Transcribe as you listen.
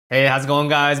Hey, how's it going,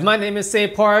 guys? My name is Say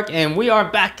Park and we are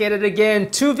back at it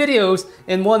again. 2 videos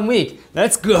in 1 week.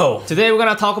 Let's go. Today we're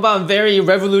gonna talk about very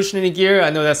revolutionary gear.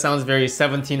 I know that sounds very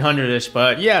 1700-ish,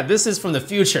 but yeah, this is from the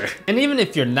future. And even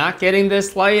if you're not getting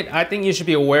this light, I think you should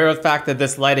be aware of the fact that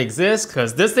this light exists,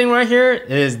 because this thing right here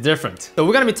is different. So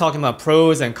we're gonna be talking about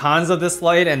pros and cons of this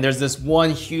light, and there's this one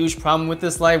huge problem with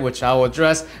this light, which I will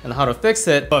address and how to fix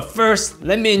it. But first,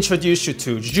 let me introduce you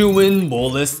to Zhiyun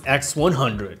Molus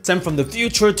X100. Sent from the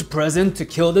future to present to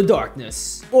kill the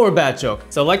darkness. Or a bad joke.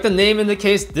 So like the name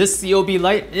indicates, this COB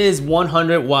light is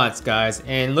 100 watts, guys.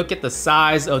 And look at the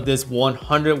size of this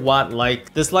 100 watt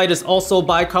light. This light is also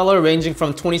bicolor, ranging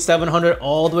from 2700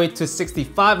 all the way to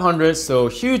 6500, so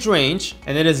huge range.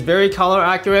 And it is very color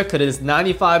accurate because it is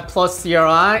 95 plus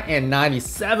CRI and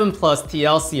 97 plus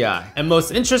TLCI. And most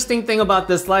interesting thing about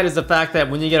this light is the fact that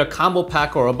when you get a combo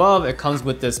pack or above, it comes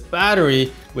with this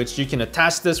battery, which you can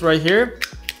attach this right here.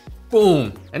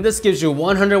 Boom! And this gives you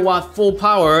 100 watt full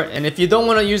power, and if you don't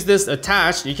want to use this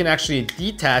attached, you can actually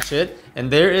detach it.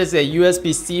 And there is a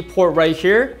USB-C port right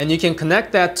here, and you can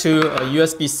connect that to a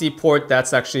USB-C port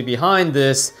that's actually behind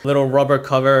this little rubber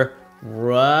cover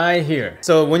right here.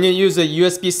 So when you use a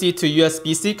USB-C to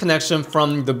USB-C connection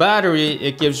from the battery,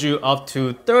 it gives you up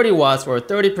to 30 watts or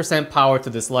 30% power to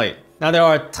this light. Now there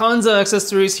are tons of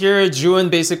accessories here.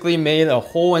 Zhiyun basically made a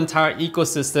whole entire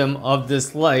ecosystem of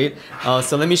this light.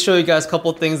 So let me show you guys a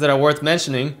couple things that are worth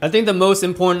mentioning. I think the most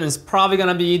important is probably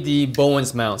gonna be the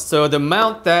Bowens mount. So the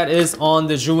mount that is on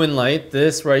the Zhiyun light,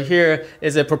 this right here,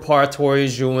 is a proprietary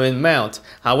Zhiyun mount.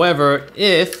 However,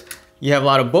 if you have a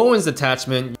lot of Bowens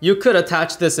attachment, you could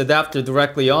attach this adapter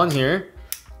directly on here,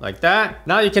 like that.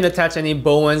 Now you can attach any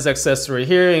Bowens accessory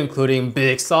here, including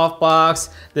big softbox.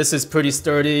 This is pretty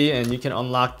sturdy and you can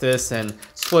unlock this and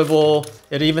swivel.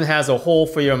 It even has a hole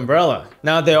for your umbrella.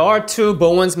 Now there are 2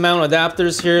 Bowens mount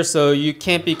adapters here, so you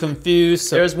can't be confused.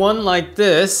 So there's one like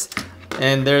this,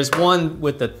 and there's one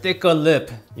with a thicker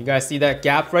lip. You guys see that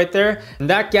gap right there? And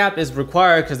that gap is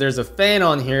required because there's a fan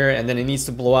on here and then it needs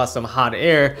to blow out some hot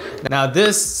air. Now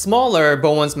this smaller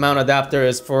Bowens mount adapter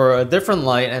is for a different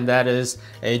light, and that is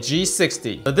a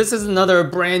G60. So this is another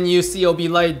brand new COB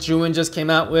light Zhiyun just came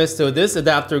out with. So this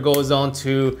adapter goes on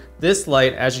to this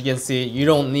light. As you can see, you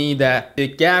don't need that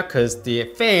big gap because the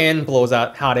fan blows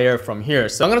out hot air from here.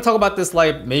 So I'm gonna talk about this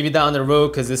light maybe down the road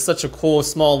because it's such a cool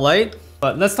small light.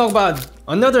 But let's talk about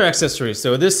another accessory.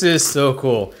 So this is so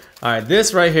cool. All right,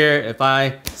 this right here, if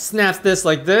I snap this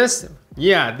like this,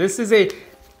 yeah, this is a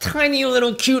tiny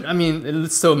little cute, I mean,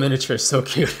 it's so miniature, so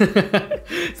cute.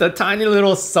 It's a tiny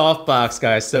little softbox,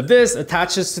 guys. So this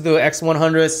attaches to the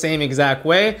X100 same exact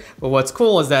way, but what's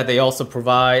cool is that they also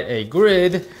provide a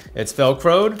grid. It's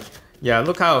Velcroed. Yeah,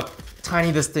 look how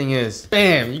tiny this thing is.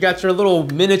 Bam, you got your little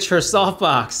miniature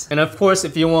softbox. And of course,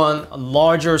 if you want a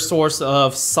larger source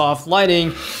of soft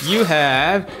lighting, you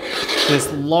have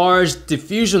this large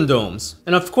diffusion domes.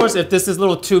 And of course, if this is a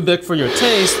little too big for your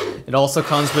taste, it also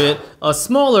comes with a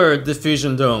smaller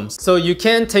diffusion dome. So you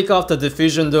can take off the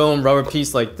diffusion dome rubber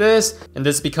piece like this, and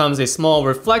this becomes a small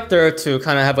reflector to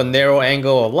kind of have a narrow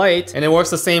angle of light. And it works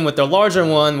the same with the larger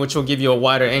one, which will give you a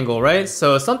wider angle, right?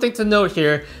 So something to note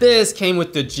here, this came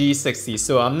with the G60.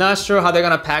 So I'm not sure how they're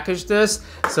gonna package this.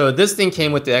 So this thing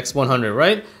came with the X100,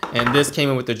 right? And this came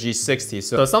in with the G60.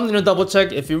 So something to double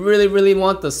check if you really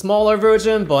want the smaller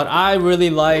version, but I really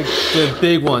like the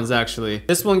big ones actually.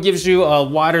 This one gives you a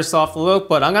wider soft look,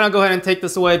 but I'm gonna go ahead and take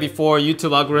this away before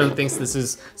YouTube algorithm thinks this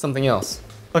is something else.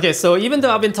 Okay, so even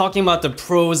though I've been talking about the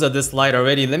pros of this light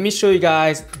already, let me show you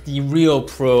guys the real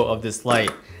pro of this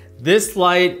light. This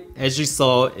light, as you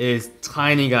saw, is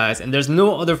tiny, guys, and there's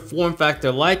no other form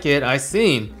factor like it I've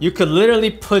seen. You could literally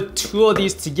put 2 of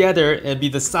these together and be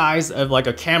the size of like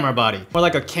a camera body, or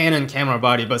like a Canon camera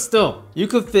body, but still, you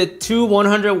could fit 2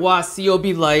 100 watt COB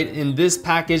light in this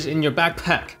package in your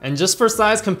backpack. And just for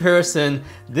size comparison,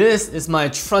 this is my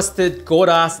trusted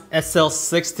Godas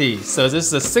SL60. So this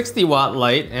is a 60 watt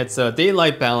light, it's a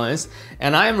daylight balance,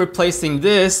 and I am replacing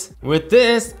this with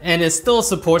this, and it still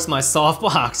supports my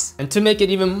softbox. And to make it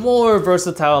even more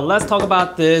versatile, let's talk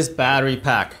about this battery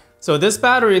pack. So this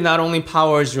battery not only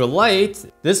powers your light,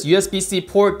 this USB-C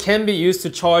port can be used to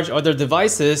charge other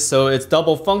devices, so it's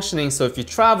double functioning. So if you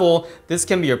travel, this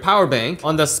can be your power bank.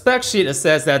 On the spec sheet, it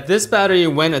says that this battery,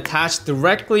 when attached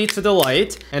directly to the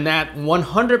light and at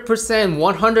 100%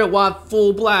 100 watt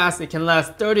full blast, it can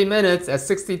last 30 minutes at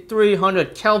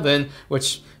 6300 Kelvin,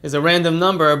 which is a random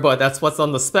number, but that's what's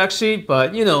on the spec sheet.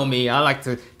 But you know me, I like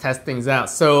to test things out.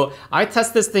 So I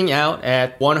test this thing out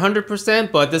at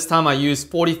 100%, but this time I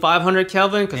used 4500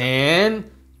 Kelvin,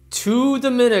 and to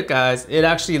the minute, guys. It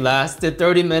actually lasted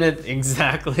 30 minutes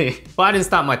exactly. But I didn't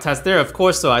stop my test there, of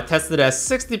course, so I tested at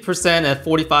 60% at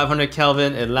 4500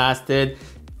 Kelvin. It lasted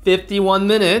 51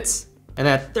 minutes. And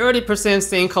at 30%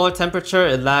 same color temperature,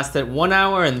 it lasted 1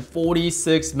 hour and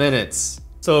 46 minutes.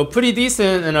 So pretty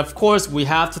decent, and of course we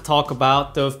have to talk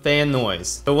about the fan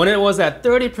noise. So when it was at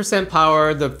 30%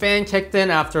 power, the fan kicked in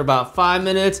after about 5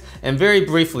 minutes, and very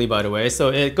briefly, by the way. So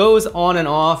it goes on and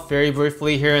off very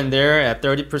briefly here and there at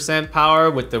 30%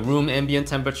 power with the room ambient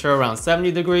temperature around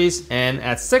 70 degrees. And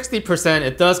at 60%,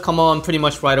 it does come on pretty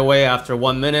much right away after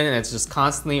 1 minute, and it's just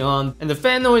constantly on. And the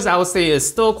fan noise, I would say, is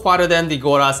still quieter than the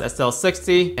Goras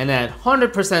SL60. And at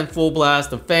 100% full blast,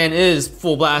 the fan is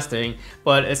full blasting,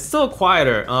 but it's still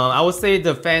quieter. I would say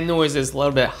the fan noise is a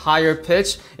little bit higher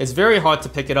pitch. It's very hard to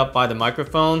pick it up by the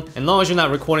microphone. As long as you're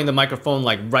not recording the microphone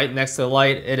like right next to the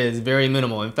light, it is very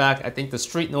minimal. In fact, I think the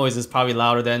street noise is probably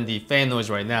louder than the fan noise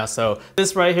right now. So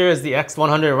this right here is the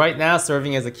X100 right now,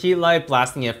 serving as a key light,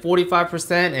 blasting at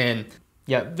 45%, and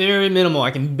yeah, very minimal.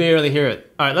 I can barely hear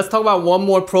it. All right, let's talk about one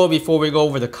more pro before we go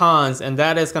over the cons, and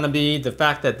that is gonna be the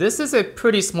fact that this is a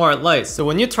pretty smart light. So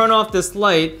when you turn off this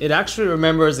light, it actually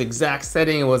remembers the exact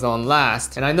setting it was on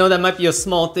last. And I know that might be a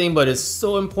small thing, but it's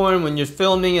so important when you're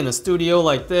filming in a studio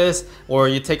like this, or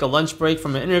you take a lunch break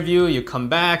from an interview, you come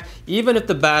back, even if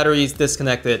the battery is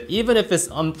disconnected, even if it's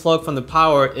unplugged from the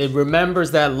power, it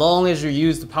remembers that long as you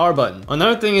use the power button.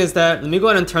 Another thing is that, let me go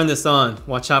ahead and turn this on.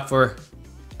 Watch out for,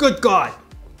 good God.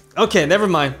 Okay, never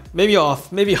mind. Maybe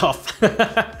off, maybe off.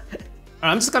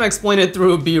 I'm just gonna explain it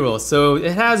through B-roll. So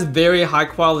it has very high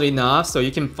quality knobs, so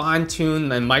you can fine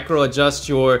tune and micro adjust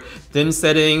your dim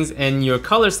settings and your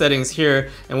color settings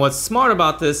here. And what's smart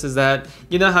about this is that,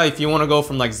 you know how if you wanna go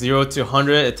from like 0 to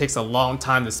 100, it takes a long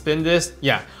time to spin this?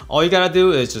 Yeah, all you gotta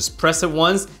do is just press it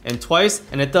once and twice,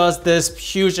 and it does this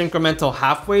huge incremental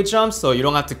halfway jump, so you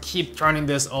don't have to keep turning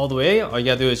this all the way. All you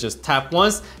gotta do is just tap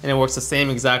once, and it works the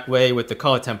same exact way with the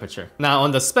color temperature. Now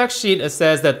on the spec sheet, it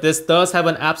says that this does have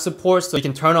an app support, so you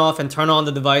can turn off and turn on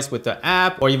the device with the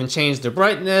app, or even change the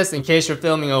brightness in case you're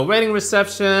filming a wedding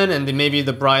reception and then maybe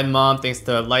the bride and mom thinks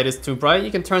the light is too bright. You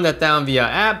can turn that down via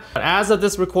app. But as of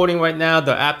this recording right now,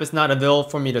 the app is not available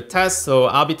for me to test, so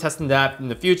I'll be testing that in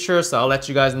the future, so I'll let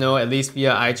you guys know at least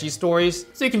via IG stories,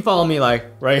 so you can follow me like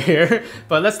right here.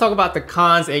 But let's talk about the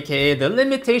cons, aka the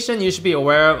limitation you should be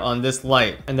aware of on this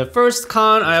light. And the first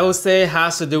con I will say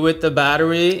has to do with the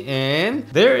battery, and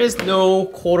there is no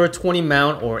quarter 20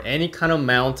 mount or any kind of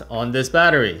mount on this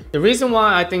battery. The reason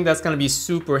why I think that's gonna be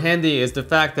super handy is the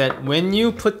fact that when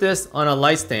you put this on a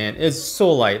light stand, it's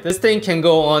so light. This thing can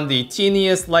go on the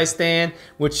teeniest light stand,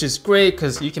 which is great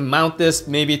because you can mount this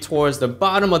maybe towards the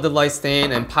bottom of the light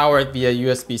stand and power it via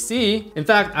USB-C. In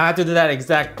fact, I had to do that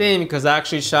exact thing because I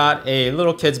actually shot a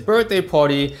little kid's birthday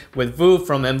party with Vu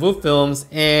from MVU Films,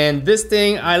 and this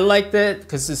thing, I liked it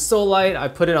because it's so light. I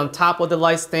put it on top of the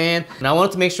light stand, and I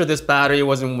wanted to make sure this battery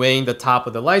wasn't weighing the top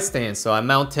of the light stand, so I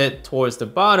mounted it towards the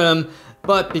bottom.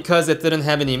 But because it didn't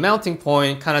have any mounting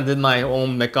point, kind of did my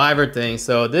own MacGyver thing.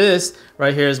 So this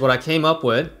right here is what I came up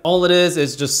with. All it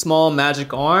is just small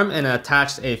magic arm, and I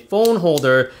attached a phone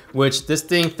holder, which this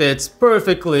thing fits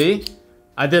perfectly.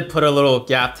 I did put a little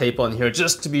gap tape on here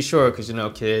just to be sure, because you know,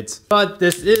 kids. But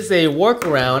this is a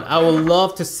workaround. I would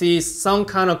love to see some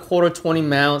kind of quarter 20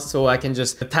 mount so I can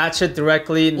just attach it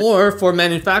directly. Or for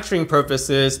manufacturing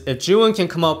purposes, if Zhiyun can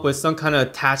come up with some kind of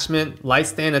attachment, light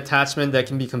stand attachment that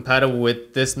can be compatible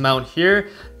with this mount here,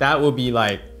 that would be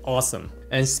like awesome.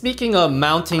 And speaking of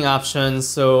mounting options,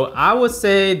 so I would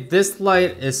say this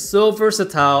light is so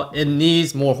versatile, it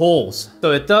needs more holes.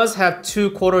 So it does have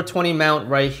two quarter 20 mount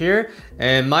right here.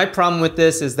 And my problem with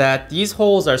this is that these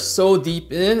holes are so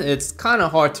deep in, it's kind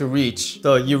of hard to reach.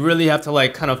 So you really have to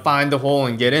like kind of find the hole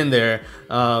and get in there.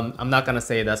 I'm not gonna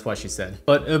say that's what she said.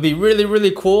 But it would be really,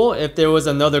 really cool if there was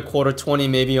another quarter 20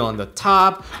 maybe on the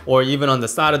top or even on the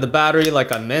side of the battery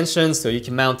like I mentioned, so you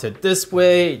can mount it this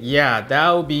way. Yeah,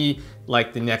 that would be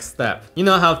like the next step. You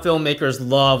know how filmmakers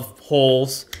love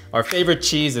holes. Our favorite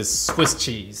cheese is Swiss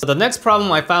cheese. So the next problem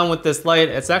I found with this light,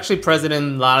 it's actually present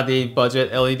in a lot of the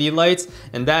budget LED lights,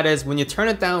 and that is when you turn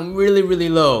it down really, really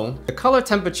low, the color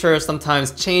temperature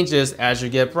sometimes changes as you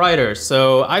get brighter.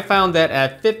 So I found that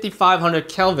at 5500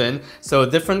 Kelvin, so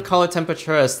different color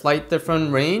temperature, a slight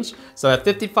different range. So at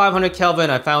 5500 Kelvin,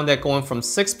 I found that going from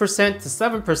 6% to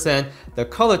 7%, the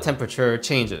color temperature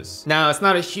changes. Now, it's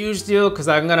not a huge deal because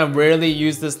I'm gonna rarely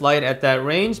use this light at that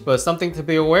range, but something to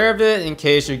be aware of it in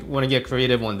case you want to get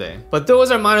creative one day. But those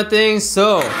are minor things.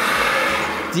 So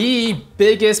the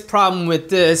biggest problem with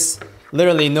this,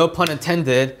 literally no pun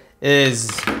intended, is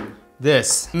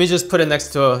this. Let me just put it next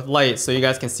to a light so you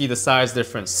guys can see the size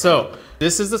difference. So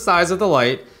this is the size of the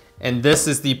light, and this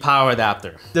is the power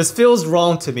adapter. This feels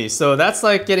wrong to me. So that's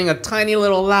like getting a tiny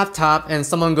little laptop and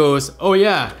someone goes, oh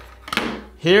yeah,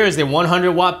 here is a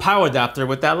 100-watt power adapter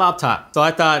with that laptop. So I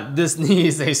thought this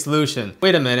needs a solution.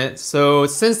 Wait a minute, so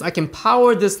since I can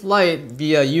power this light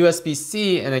via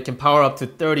USB-C and it can power up to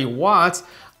 30 watts,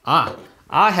 I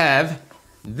have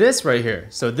this right here.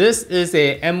 So this is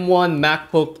a M1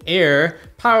 MacBook Air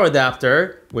power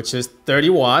adapter, which is 30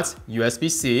 watts,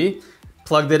 USB-C.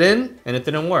 Plugged it in and it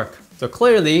didn't work. So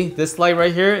clearly this light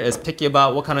right here is picky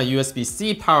about what kind of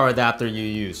USB-C power adapter you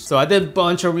use. So I did a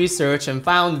bunch of research and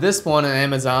found this one on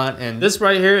Amazon, and this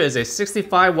right here is a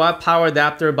 65-watt power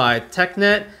adapter by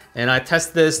TechNet, and I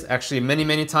tested this actually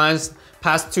many times.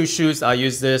 Past 2 shoots, I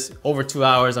used this over 2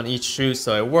 hours on each shoot,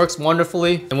 so it works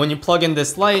wonderfully. And when you plug in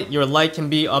this light, your light can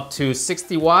be up to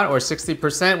 60 watt or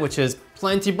 60%, which is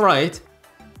plenty bright.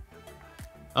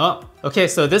 Oh, okay,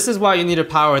 so this is why you need a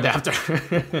power adapter.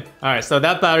 All right, so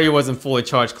that battery wasn't fully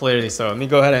charged clearly, so let me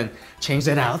go ahead and change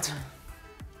that out.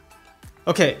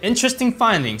 Okay, interesting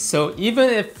finding. So even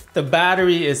if the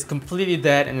battery is completely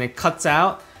dead and it cuts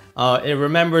out, it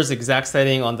remembers the exact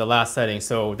setting on the last setting,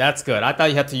 so that's good. I thought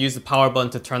you had to use the power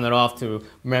button to turn it off to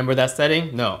remember that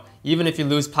setting. No, even if you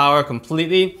lose power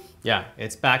completely, yeah,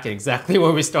 it's back at exactly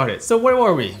where we started. So where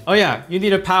were we? Oh yeah, you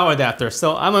need a power adapter.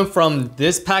 So I went from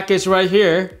this package right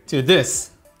here to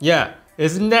this. Yeah,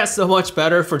 isn't that so much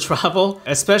better for travel?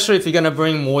 Especially if you're gonna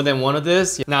bring more than one of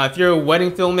this. Now, if you're a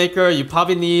wedding filmmaker, you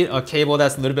probably need a cable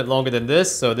that's a little bit longer than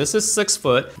this. So this is 6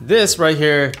 foot. This right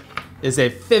here is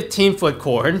a 15-foot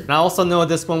cord. And I also know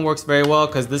this one works very well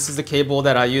because this is the cable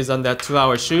that I use on that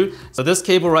 2-hour shoot. So this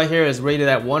cable right here is rated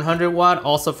at 100 watt,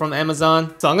 also from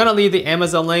Amazon. So I'm gonna leave the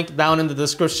Amazon link down in the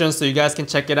description so you guys can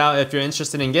check it out if you're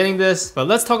interested in getting this. But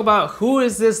let's talk about who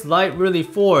is this light really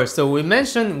for. So we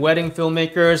mentioned wedding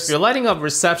filmmakers. If you're lighting up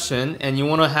reception and you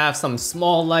wanna have some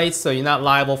small lights so you're not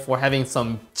liable for having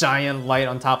some giant light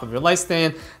on top of your light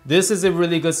stand, this is a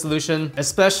really good solution,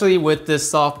 especially with this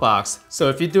softbox. So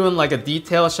if you're doing like a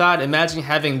detail shot, imagine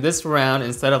having this around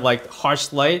instead of like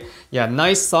harsh light. Yeah,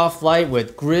 nice soft light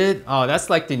with grid. Oh, that's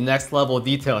like the next level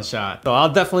detail shot. So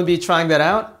I'll definitely be trying that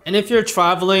out. And if you're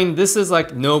traveling, this is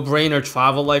like no-brainer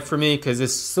travel light for me because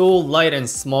it's so light and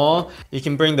small. You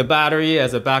can bring the battery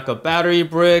as a backup battery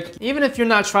brick. Even if you're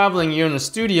not traveling, you're in a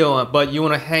studio, but you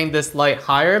want to hang this light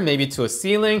higher, maybe to a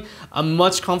ceiling. I'm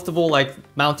much comfortable like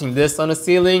mounting this on a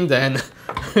ceiling than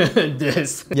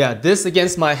this. Yeah, this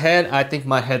against my head, I think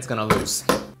my head's gonna lose.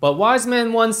 But wise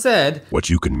man once said, "What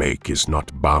you can make is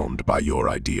not bound by your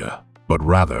idea, but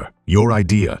rather your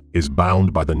idea is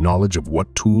bound by the knowledge of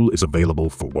what tool is available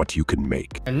for what you can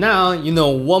make." And now you know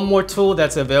one more tool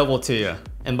that's available to you.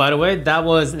 And by the way, that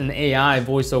was an AI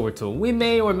voiceover tool. We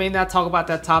may or may not talk about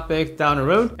that topic down the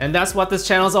road. And that's what this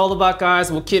channel is all about,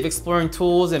 guys. We'll keep exploring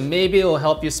tools and maybe it'll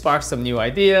help you spark some new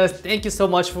ideas. Thank you so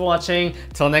much for watching.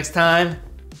 Till next time,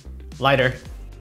 lighter.